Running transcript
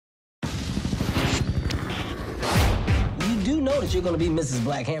do know that you're gonna be Mrs.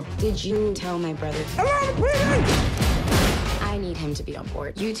 Black Hammer. Did you tell my brother? Hello, I need him to be on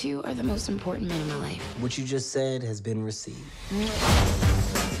board. You two are the most important men in my life. what you just said has been received.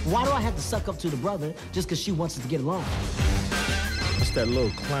 Why do I have to suck up to the brother just because she wants us to get along? It's that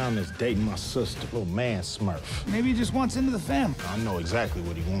little clown that's dating my sister, little man Smurf. Maybe he just wants into the family. I know exactly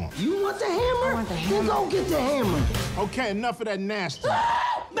what he wants. You want the hammer? I want the hammer. Then go get the hammer. Okay, enough of that nasty.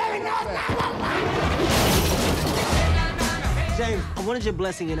 Baby, no. James, I wanted your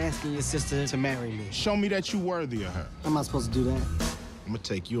blessing in asking your sister to marry me. Show me that you're worthy of her. How am I supposed to do that? I'm gonna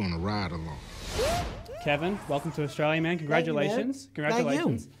take you on a ride along. Kevin, welcome to Australia, man. Congratulations. Thank you, man.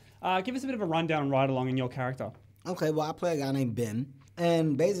 Congratulations. Give us a bit of a rundown and ride along in your character. Okay, well, I play a guy named Ben.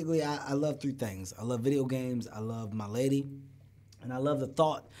 And basically, I love three things. I love video games, I love my lady, and I love the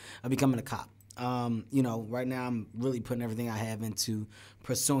thought of becoming a cop. You know, right now I'm really putting everything I have into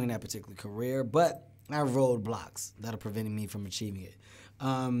pursuing that particular career, but I have roadblocks that are preventing me from achieving it.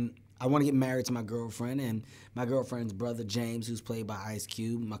 I want to get married to my girlfriend, and my girlfriend's brother, James, who's played by Ice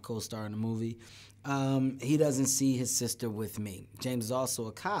Cube, my co-star in the movie, he doesn't see his sister with me. James is also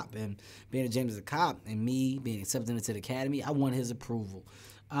a cop, and being that James is a cop and me being accepted into the academy, I want his approval.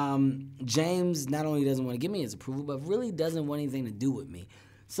 James not only doesn't want to give me his approval, but really doesn't want anything to do with me.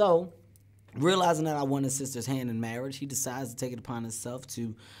 So, realizing that I want his sister's hand in marriage, he decides to take it upon himself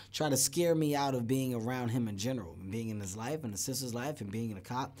to try to scare me out of being around him in general, and being in his life and his sister's life and being a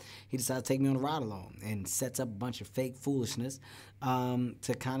cop. He decides to take me on a ride along and sets up a bunch of fake foolishness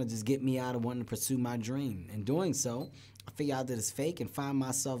to kind of just get me out of wanting to pursue my dream. In doing so, I figure out that it's fake and find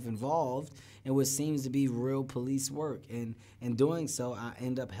myself involved in what seems to be real police work. And in doing so, I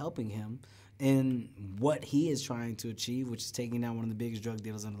end up helping him in what he is trying to achieve, which is taking down one of the biggest drug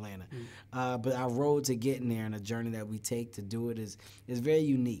dealers in Atlanta. But our road to getting there and the journey that we take to do it is very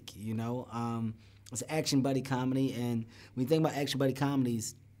unique, you know? It's an action buddy comedy, and when you think about action buddy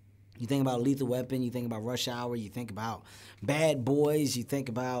comedies, you think about Lethal Weapon, you think about Rush Hour, you think about Bad Boys, you think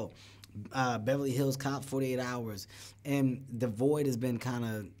about Beverly Hills Cop, 48 Hours, and the void has been kind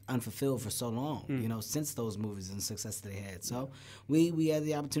of unfulfilled for so long, you know, since those movies and the success that they had. So we had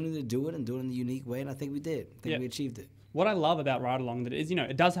the opportunity to do it and do it in a unique way, and I think we did. I think we achieved it. What I love about Ride Along that is, you know,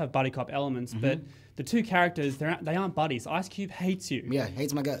 it does have buddy cop elements, but the two characters, they aren't buddies. Ice Cube hates you. Yeah,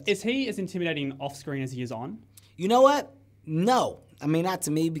 hates my guts. Is he as intimidating off screen as he is on? You know what? No. I mean, not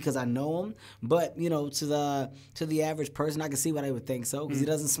to me because I know him, but you know, to the average person, I can see why they would think so because he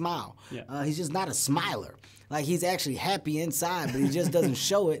doesn't smile. Yeah. He's just not a smiler. Like he's actually happy inside, but he just doesn't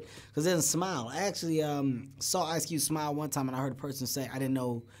show it because he doesn't smile. I actually saw Ice Cube smile one time, and I heard a person say, "I didn't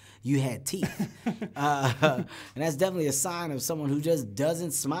know you had teeth," and that's definitely a sign of someone who just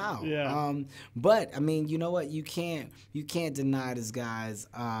doesn't smile. Yeah. But I mean, you know what? You can't deny this guy's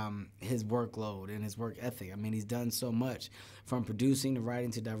his workload and his work ethic. I mean, he's done so much, from producing to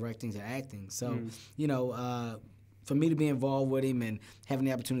writing to directing to acting. So you know, for me to be involved with him and having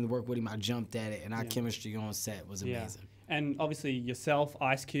the opportunity to work with him, I jumped at it, and our chemistry on set was amazing. And obviously yourself,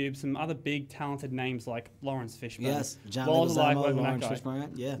 Ice Cube, some other big talented names like Lawrence Fishburne. Yes, John What was it like Leguizamo, working with Lawrence that guy?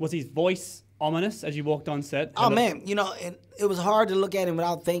 Fishburne. Yeah. Was his voice ominous as you walked on set? Oh man, you know, it was hard to look at him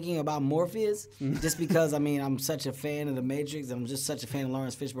without thinking about Morpheus, just because I mean I'm such a fan of The Matrix. I'm just such a fan of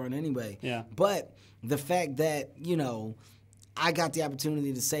Lawrence Fishburne anyway. Yeah. But the fact that I got the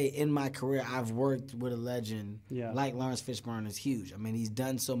opportunity to say in my career I've worked with a legend like Lawrence Fishburne is huge. I mean, he's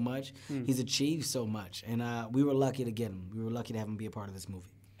done so much, he's achieved so much, and we were lucky to get him. We were lucky to have him be a part of this movie.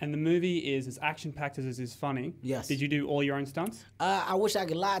 And the movie is as action-packed as it is funny. Yes. Did you do all your own stunts? I wish I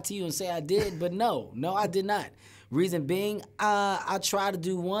could lie to you and say I did, but no, I did not. Reason being, I tried to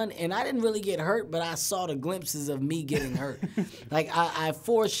do one, and I didn't really get hurt, but I saw the glimpses of me getting hurt. Like, I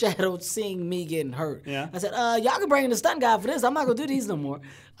foreshadowed seeing me getting hurt. Yeah. I said, y'all can bring in the stunt guy for this. I'm not going to do these no more.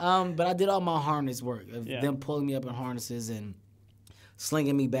 But I did all my harness work, of them pulling me up in harnesses and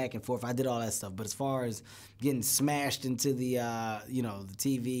slinging me back and forth. I did all that stuff. But as far as getting smashed into the, the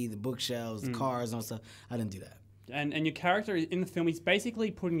TV, the bookshelves, the cars and all stuff, I didn't do that. And your character in the film, he's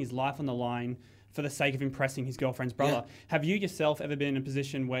basically putting his life on the line for the sake of impressing his girlfriend's brother. Yeah. Have you yourself ever been in a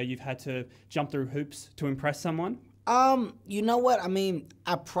position where you've had to jump through hoops to impress someone? You know what? I mean,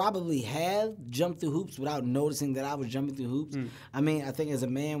 I probably have jumped through hoops without noticing that I was jumping through hoops. I mean, I think as a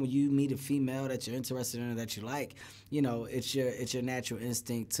man, when you meet a female that you're interested in or that you like, it's your natural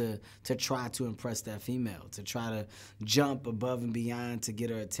instinct to try to impress that female, to try to jump above and beyond to get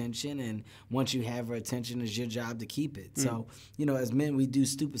her attention. And once you have her attention, it's your job to keep it. So, as men, we do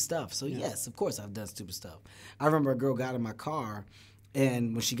stupid stuff. So yes, of course I've done stupid stuff. I remember a girl got in my car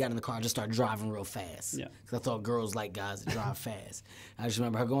And when she got in the car, I just started driving real fast. Yeah. Because I thought girls like guys that drive fast. I just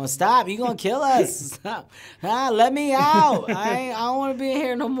remember her going, "Stop, you gonna kill us. Stop. Let me out. I don't want to be in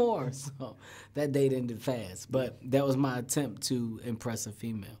here no more." So that date ended fast. But that was my attempt to impress a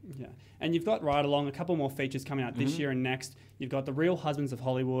female. Yeah. And you've got Ride Along, a couple more features coming out this year and next. You've got The Real Husbands of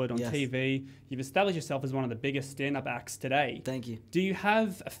Hollywood on TV. You've established yourself as one of the biggest stand-up acts today. Thank you. Do you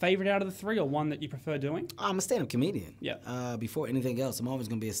have a favorite out of the three or one that you prefer doing? I'm a stand-up comedian. Yeah. Before anything else, I'm always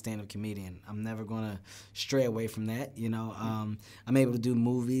going to be a stand-up comedian. I'm never going to stray away from that. You know, I'm able to do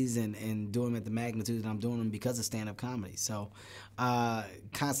movies and do them at the magnitude that I'm doing them because of stand-up comedy. So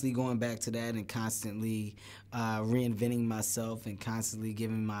constantly going back to that and constantly reinventing myself and constantly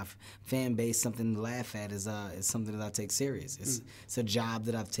giving my fan base something to laugh at is something that I take serious. It's a job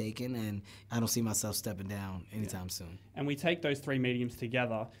that I've taken, and I don't see myself stepping down anytime soon. And we take those three mediums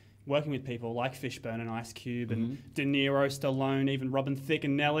together, working with people like Fishburne and Ice Cube and De Niro, Stallone, even Robin Thicke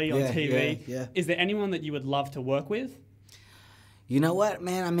and Nelly on TV. Yeah. Is there anyone that you would love to work with? You know what,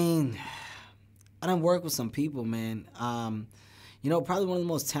 man? I mean, I done work with some people, man. You know, probably one of the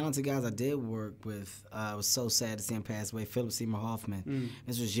most talented guys I did work with, it was so sad to see him pass away, Philip Seymour Hoffman.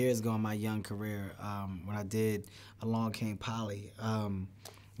 This was years ago in my young career when I did Along Came Polly.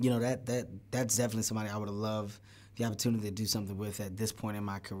 You know, that's definitely somebody I would have loved the opportunity to do something with at this point in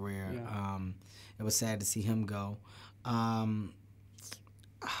my career. Yeah. It was sad to see him go.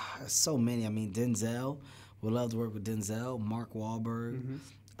 So many. I mean, Denzel. Would love to work with Denzel, Mark Wahlberg,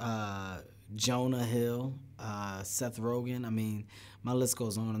 Jonah Hill, Seth Rogen. I mean, my list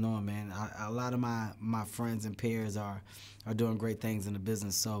goes on and on, man. A lot of my friends and peers are doing great things in the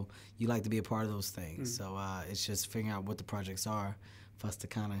business, so you like to be a part of those things. So it's just figuring out what the projects are for us to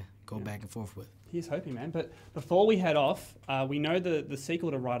kind of go back and forth with. Here's hoping, man. But before we head off, we know the sequel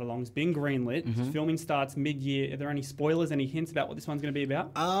to Ride Along's been greenlit. Filming starts mid-year. Are there any spoilers, any hints about what this one's going to be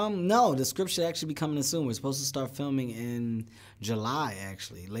about? No, the script should actually be coming in soon. We're supposed to start filming in July,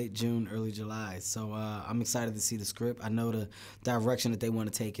 actually, late June, early July. So I'm excited to see the script. I know the direction that they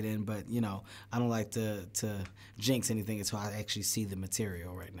want to take it in, but, you know, I don't like to jinx anything until I actually see the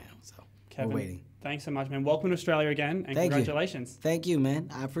material right now. So Kevin, we're waiting. Thanks so much, man. Welcome to Australia again, and Thank congratulations. Thank you, man.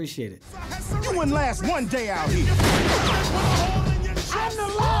 I appreciate it. You wouldn't last one day out here. I'm the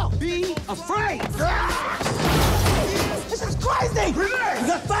law. Be afraid. This is crazy. Relax. You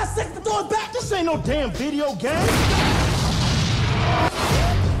got 5 seconds to throw it back. This ain't no damn video game.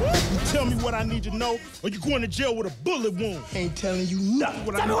 You tell me what I need to know, or you going to jail with a bullet wound. Ain't telling you nothing.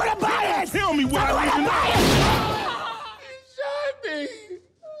 What Tell me where the body is. Tell me what I need to know. He shot me.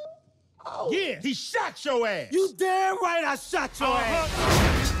 Oh. Yeah, he shot your ass. You damn right I shot your ass.